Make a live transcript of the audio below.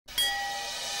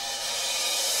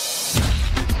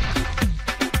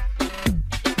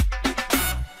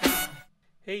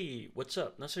Hey, what's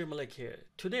up? Nasir Malik here.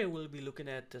 Today we'll be looking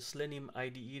at the Selenium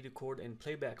IDE record and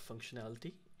playback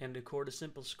functionality and record a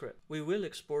simple script. We will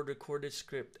export recorded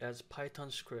script as Python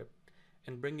script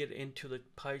and bring it into the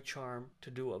PyChram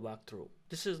to do a walkthrough.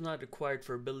 This is not required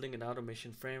for building an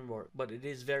automation framework, but it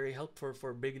is very helpful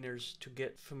for beginners to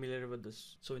get familiar with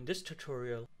this. So in this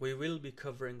tutorial, we will be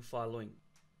covering following.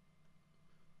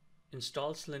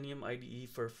 Install Selenium IDE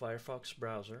for Firefox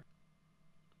browser.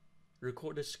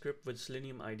 Record a script with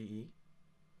Selenium IDE.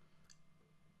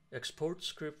 Export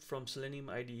script from Selenium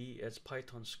IDE as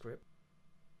Python script.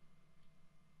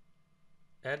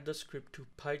 Add the script to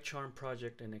PyChram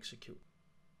project and execute.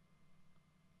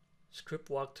 Script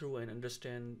walkthrough and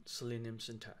understand Selenium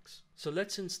syntax. So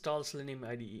let's install Selenium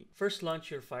IDE. First, launch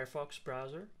your Firefox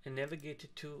browser and navigate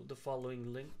it to the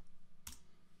following link.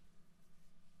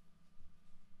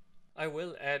 I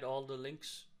will add all the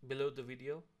links below the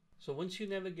video. So once you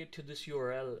navigate to this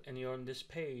URL and you're on this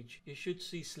page, you should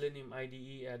see Selenium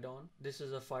IDE add-on. This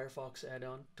is a Firefox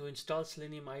add-on. To install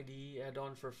Selenium IDE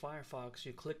add-on for Firefox,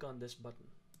 you click on this button.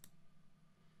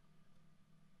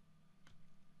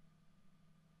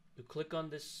 You click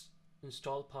on this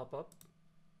install pop-up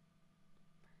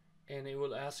and it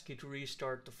will ask you to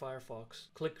restart the Firefox.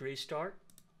 Click restart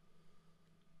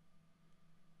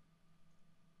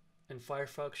and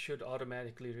Firefox should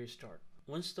automatically restart.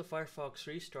 Once the Firefox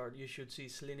restart, you should see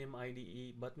Selenium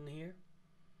IDE button here.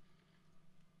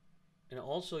 And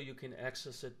also you can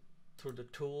access it through the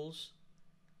tools,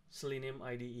 Selenium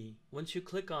IDE. Once you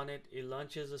click on it, it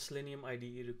launches a Selenium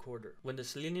IDE recorder. When the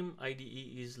Selenium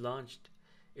IDE is launched,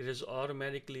 it is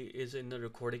automatically in the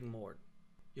recording mode.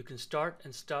 You can start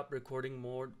and stop recording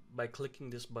mode by clicking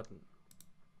this button.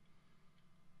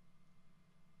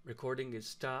 Recording is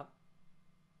stopped.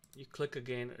 You click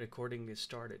again, recording is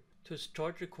started. To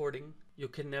start recording, you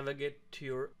can navigate to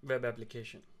your web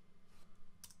application.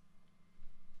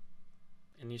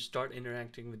 And you start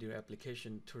interacting with your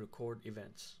application to record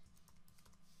events.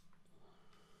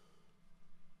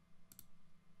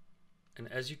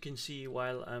 And as you can see,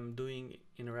 while I'm doing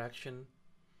interaction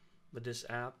with this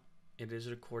app, it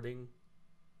is recording.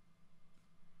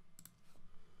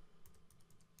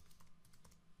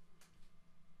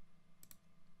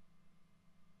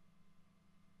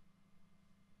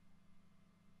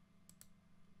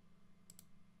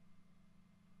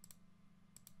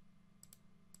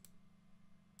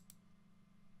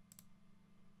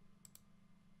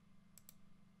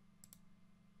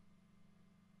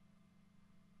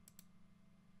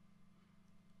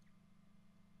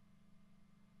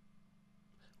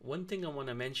 One thing I want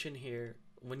to mention here,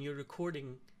 when you're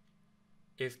recording,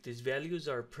 if these values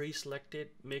are pre-selected,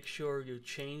 make sure you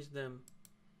change them,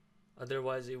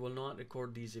 otherwise it will not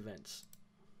record these events.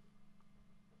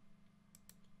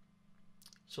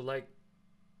 So like,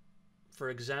 for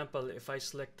example, if I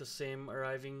select the same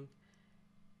arriving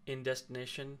in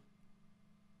destination,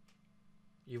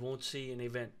 you won't see an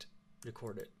event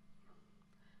recorded.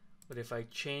 But if I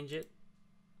change it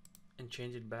and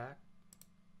change it back,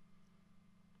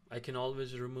 I can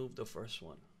always remove the first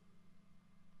one.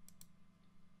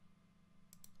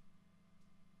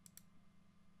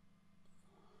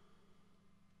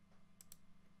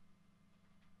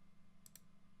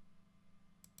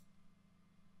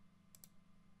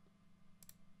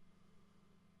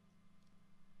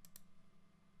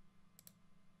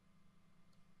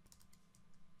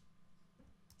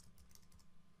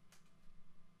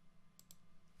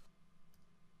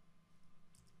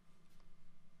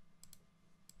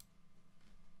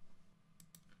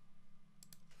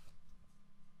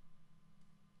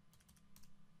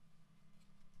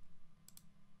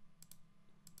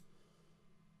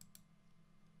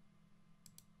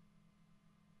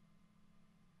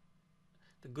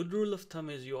 The good rule of thumb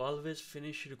is you always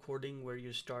finish recording where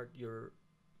you start your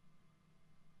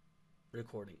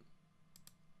recording.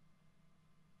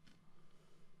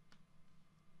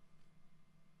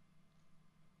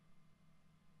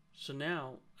 So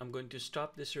now I'm going to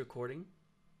stop this recording,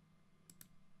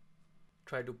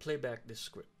 try to play back this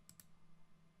script.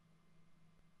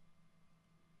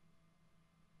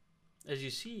 As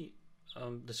you see,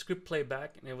 the script played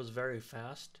back and it was very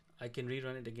fast. I can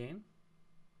rerun it again.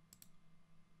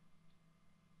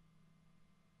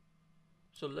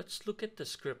 So let's look at the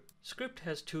script. Script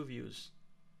has two views,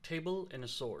 table and a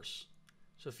source.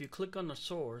 So if you click on the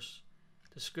source,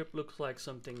 the script looks like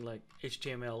something like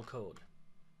HTML code.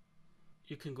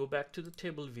 You can go back to the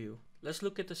table view. Let's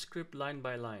look at the script line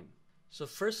by line. So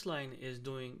first line is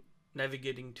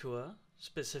navigating to a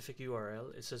specific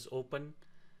URL. It says open.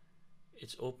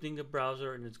 It's opening a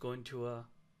browser and it's going to a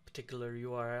particular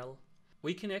URL.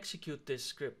 We can execute this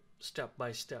script step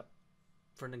by step.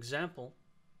 For an example,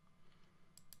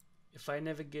 if I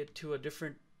navigate to a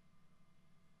different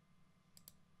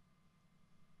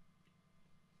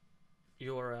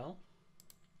URL,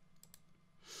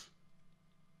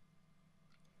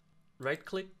 right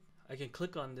click, I can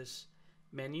click on this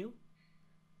menu,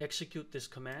 execute this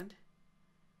command,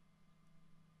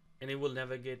 and it will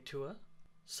navigate to a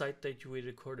site that we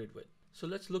recorded with. So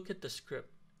let's look at the script.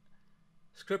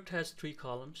 Script has 3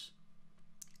 columns: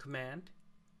 command,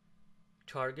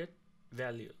 target,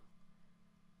 value.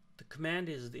 The command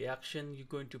is the action you're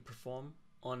going to perform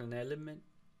on an element.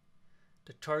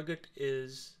 The target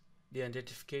is the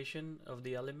identification of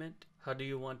the element. How do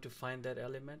you want to find that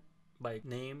element? By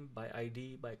name, by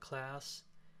ID, by class,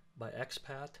 by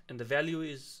XPath. And the value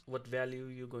is what value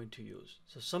you're going to use.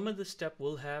 So some of the step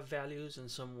will have values and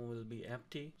some will be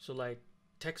empty. So like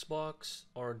text box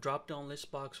or drop down list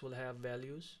box will have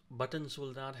values. Buttons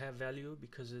will not have value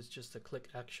because it's just a click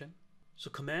action. So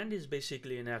command is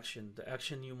basically an action, the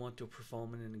action you want to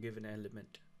perform in a given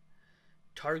element.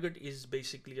 Target is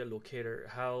basically a locator,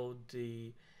 how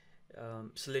the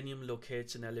Selenium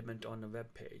locates an element on a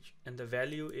web page. And the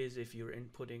value is if you're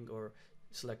inputting or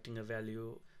selecting a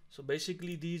value. So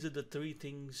basically these are the 3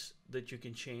 things that you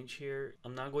can change here.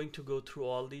 I'm not going to go through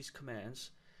all these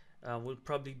commands. We'll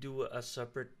probably do a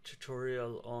separate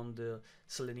tutorial on the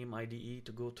Selenium IDE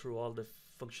to go through all the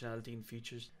functionality and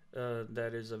features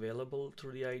that is available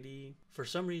through the IDE. For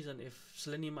some reason, if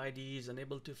Selenium IDE is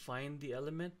unable to find the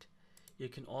element, you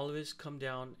can always come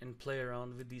down and play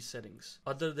around with these settings.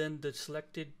 Other than the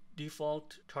selected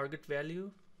default target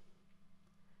value,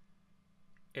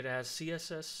 it has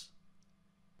CSS,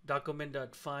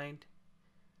 document.find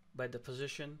by the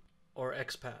position, or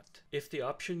XPath. If the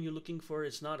option you're looking for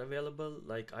is not available,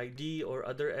 like ID or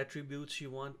other attributes you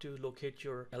want to locate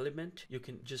your element, you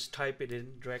can just type it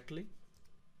in directly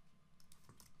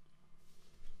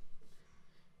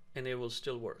and it will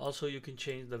still work. Also, you can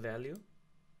change the value.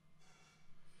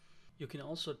 You can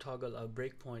also toggle a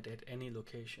breakpoint at any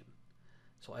location.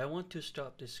 So I want to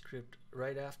stop this script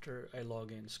right after I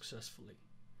log in successfully.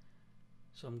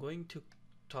 So I'm going to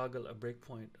toggle a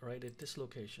breakpoint right at this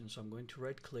location. So I'm going to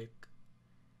right click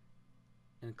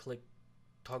and click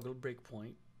toggle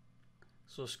breakpoint.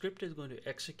 So script is going to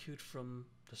execute from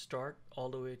the start all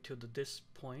the way to this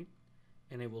point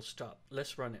and it will stop.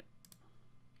 Let's run it.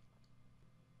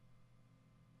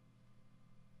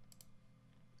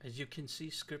 As you can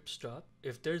see, script stop.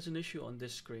 If there's an issue on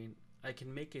this screen, I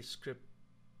can make a script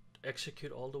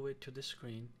execute all the way to this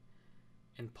screen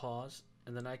and pause,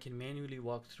 and then I can manually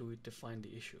walk through it to find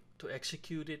the issue. To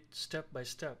execute it step by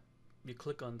step, you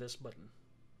click on this button.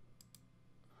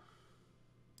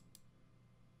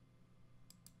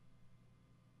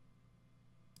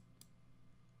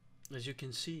 As you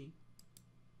can see,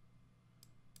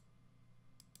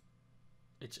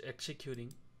 it's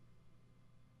executing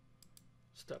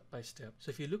step by step. So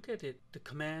if you look at it, the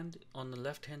command on the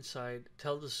left hand side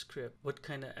tells the script what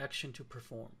kind of action to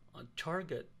perform. On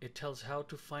target, it tells how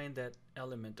to find that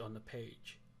element on the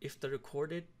page. If the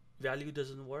recorded value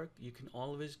doesn't work, you can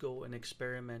always go and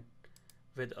experiment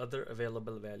with other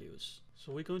available values.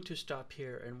 So we're going to stop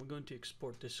here and we're going to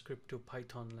export this script to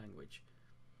Python language.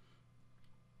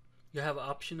 You have an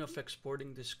option of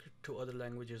exporting this script to other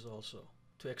languages also.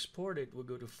 To export it, we'll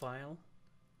go to File,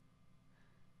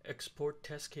 Export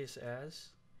Test Case As,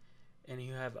 and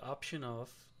you have option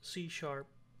of C#,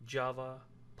 Java,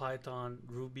 Python,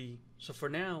 Ruby. So for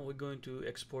now, we're going to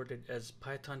export it as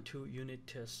Python 2 unit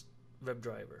test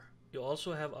WebDriver. You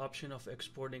also have option of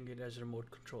exporting it as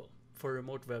remote control for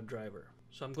remote WebDriver.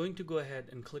 So I'm going to go ahead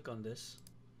and click on this.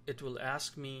 It will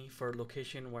ask me for a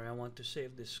location where I want to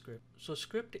save this script. So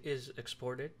script is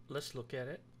exported. Let's look at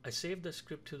it. I saved the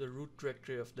script to the root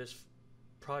directory of this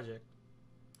project.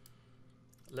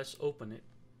 Let's open it.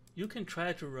 You can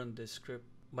try to run this script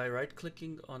by right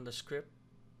clicking on the script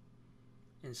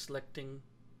and selecting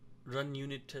Run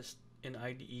Unit Test in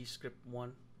IDE Script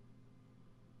 1.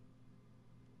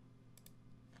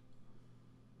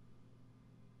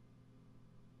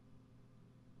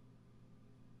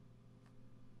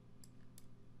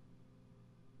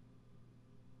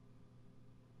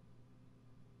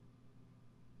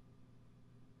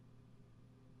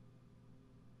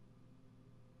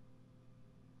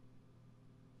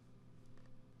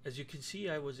 As you can see,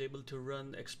 I was able to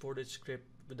run the exported script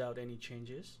without any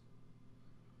changes.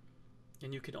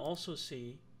 And you can also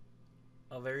see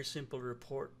a very simple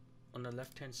report on the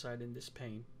left hand side in this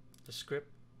pane. The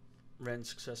script ran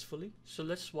successfully. So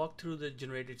let's walk through the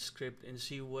generated script and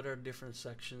see what are different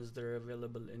sections that are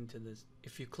available into this.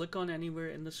 If you click on anywhere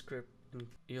in the script and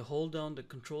you hold down the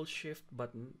Control Shift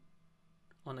button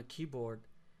on a keyboard,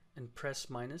 and press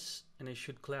minus, and it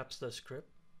should collapse the script.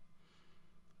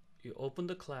 You open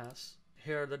the class.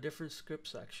 Here are the different script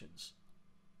sections.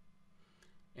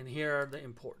 And here are the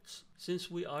imports. Since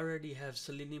we already have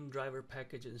Selenium driver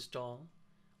package installed,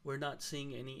 we're not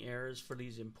seeing any errors for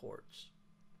these imports.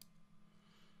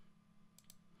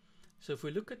 So if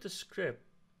we look at the script,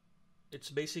 it's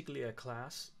basically a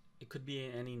class. It could be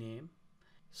in any name.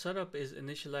 Setup is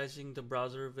initializing the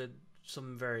browser with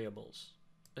some variables.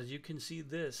 As you can see,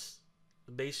 the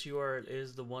base URL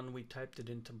is the one we typed it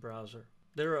into browser.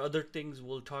 There are other things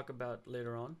we'll talk about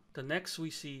later on. The next we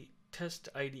see test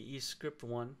IDE script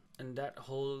 1, and that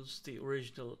holds the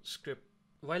original script.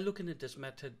 While looking at this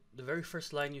method, the very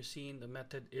first line you see in the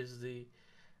method is the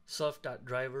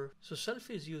self.driver. So self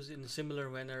is used in a similar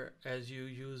manner as you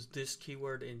use this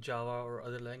keyword in Java or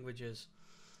other languages.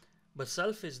 But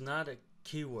self is not a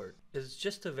keyword. It's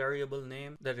just a variable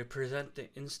name that represents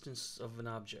the instance of an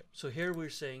object. So here we're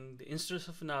saying the instance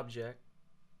of an object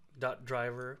dot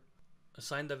driver,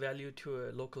 assign the value to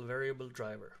a local variable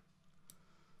driver.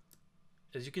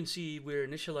 As you can see, we're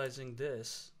initializing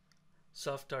this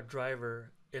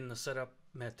self.driver in the setup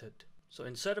method. So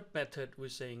in setup method, we're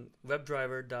saying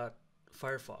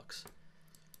WebDriver.Firefox.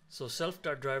 So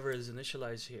self.driver is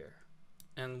initialized here.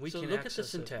 And we can look at the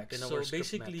syntax. So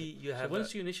basically, you have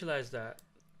once you initialize that,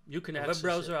 you can add web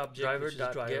browser object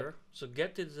driver.get. So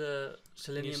get is a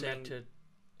Selenium method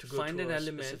to find an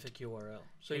element specific URL.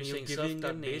 So you're saying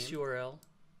self.base URL,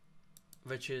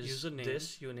 which is username.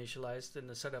 This you initialized in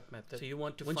the setup method. So you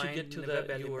want to once you get to the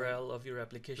URL of your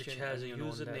application, which has a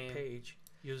username page.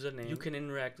 Username. You can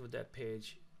interact with that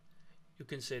page. You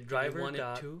can say driver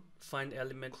to find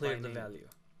element clear the value.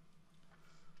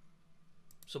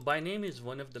 So by name is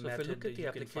one of the methods. If you look at the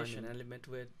application element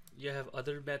with, you have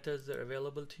other methods that are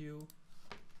available to you.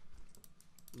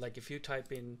 Like if you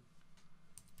type in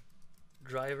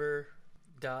driver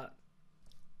dot,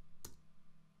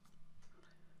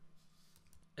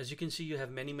 as you can see, you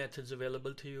have many methods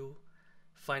available to you.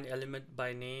 Find element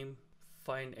by name,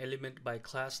 find element by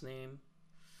class name,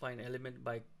 find element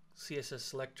by CSS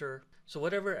selector. So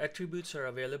whatever attributes are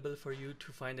available for you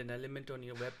to find an element on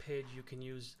your web page, you can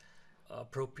use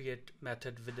appropriate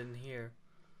method within here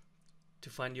to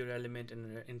find your element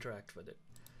and interact with it.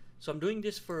 So I'm doing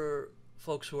this for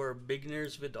folks who are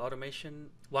beginners with automation,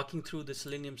 walking through the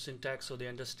Selenium syntax so they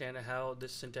understand how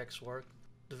this syntax works.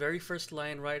 The very first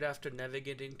line right after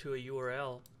navigating to a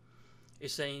URL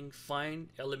is saying find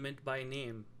element by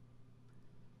name.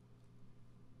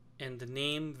 And the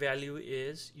name value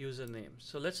is username.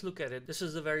 So let's look at it. This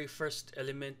is the very first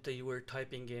element that you were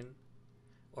typing in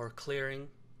or clearing.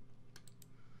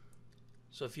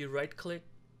 So if you right click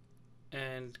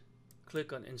and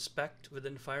click on inspect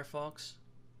within Firefox,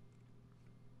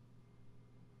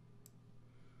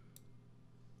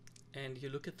 and you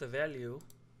look at the value,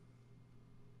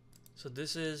 so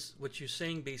this is what you're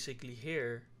saying basically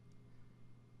here.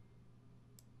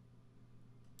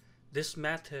 This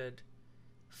method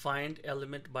find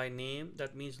element by name,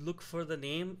 that means look for the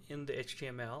name in the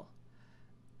HTML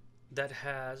that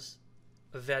has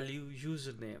a value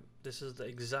username. This is the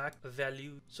exact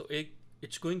value. So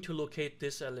it's going to locate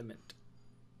this element.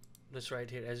 This right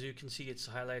here. As you can see, it's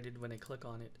highlighted when I click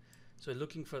on it. So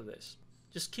looking for this.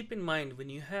 Just keep in mind, when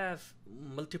you have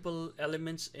multiple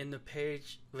elements in the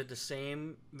page with the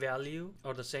same value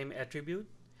or the same attribute,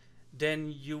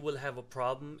 then you will have a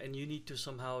problem and you need to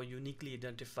somehow uniquely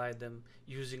identify them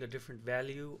using a different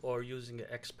value or using an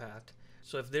XPath.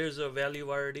 So if there's a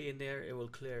value already in there, it will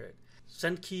clear it.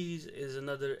 Send keys is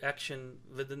another action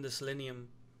within the Selenium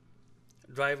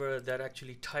driver that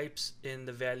actually types in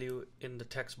the value in the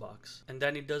text box. And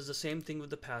then it does the same thing with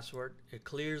the password. It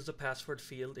clears the password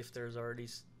field if there's already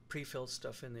pre-filled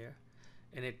stuff in there.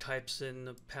 And it types in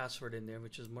the password in there,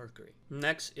 which is Mercury.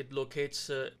 Next, it locates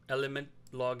element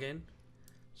login.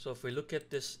 So if we look at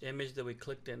this image that we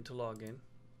clicked in to log in,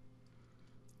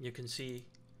 you can see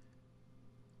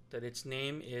that its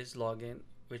name is login,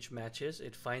 which matches.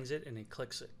 It finds it and it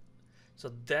clicks it.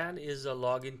 So that is a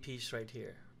login piece right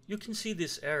here. You can see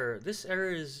this error. This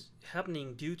error is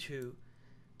happening due to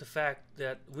the fact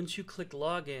that once you click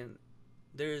login,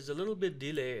 there is a little bit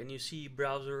delay and you see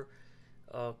browser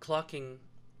clocking,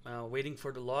 waiting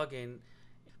for the login.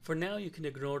 For now, you can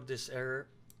ignore this error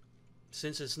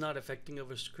since it's not affecting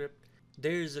our script.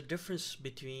 There is a difference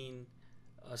between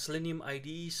a Selenium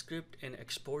IDE script and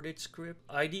exported script.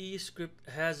 IDE script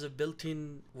has a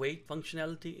built-in wait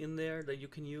functionality in there that you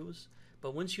can use,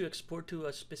 but once you export to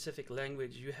a specific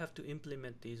language, you have to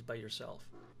implement these by yourself.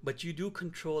 But you do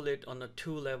control it on a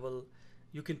 2 level.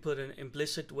 You can put an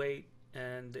implicit wait,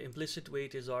 and the implicit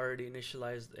wait is already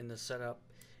initialized in the setup.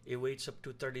 it waits up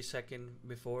to 30 seconds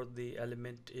before the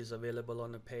element is available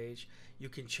on a page. You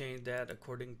can change that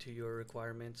according to your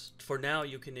requirements. For now,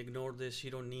 you can ignore this.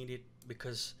 You don't need it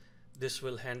because this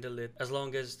will handle it as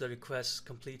long as the request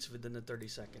completes within the 30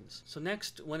 seconds. So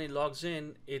next, when it logs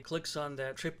in, it clicks on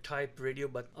that script type radio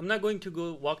button. I'm not going to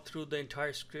go walk through the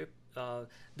entire script.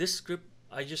 This script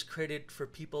I just created for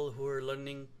people who are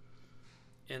learning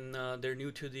and they're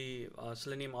new to the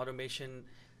Selenium automation,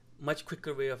 much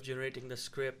quicker way of generating the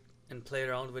script and play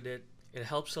around with it. It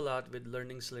helps a lot with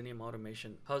learning Selenium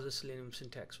automation, how the Selenium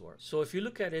syntax works. So if you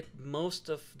look at it, most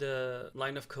of the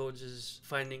line of codes is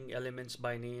finding elements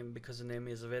by name because the name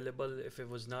is available. If it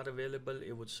was not available,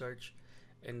 it would search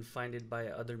and find it by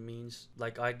other means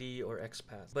like ID or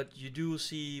XPath. But you do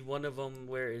see one of them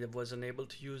where it was unable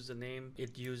to use the name.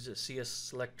 It used a CS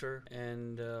selector,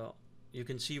 and you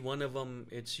can see one of them,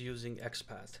 it's using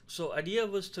XPath. So idea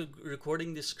was to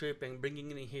recording this script and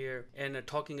bringing it in here and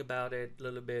talking about it a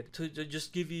little bit to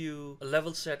just give you a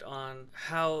level set on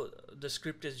how the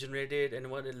script is generated and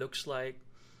what it looks like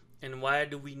and why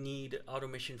do we need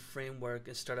automation framework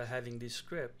instead of having these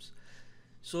scripts.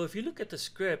 So if you look at the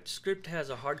script has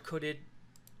a hard-coded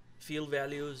field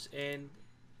values and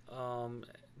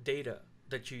data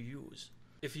that you use.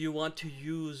 If you want to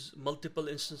use multiple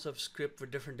instances of script for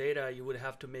different data, you would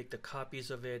have to make the copies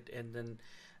of it and then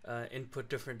input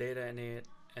different data in it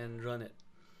and run it.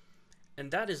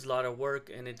 And that is a lot of work,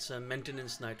 and it's a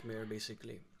maintenance nightmare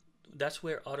basically. That's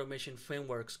where automation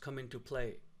frameworks come into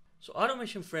play. So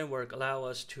automation framework allow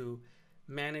us to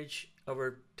manage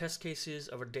our test cases,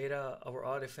 our data, our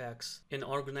artifacts in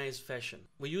organized fashion.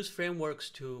 We use frameworks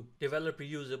to develop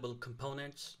reusable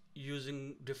components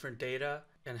using different data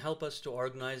and help us to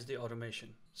organize the automation.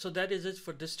 So that is it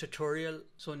for this tutorial.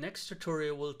 So next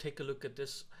tutorial we'll take a look at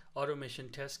this automation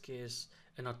test case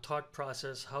and a thought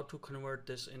process, how to convert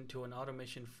this into an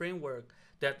automation framework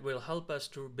that will help us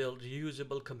to build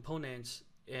reusable components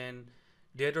and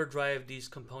data drive these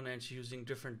components using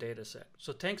different data sets.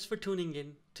 So thanks for tuning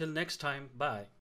in. Till next time, bye.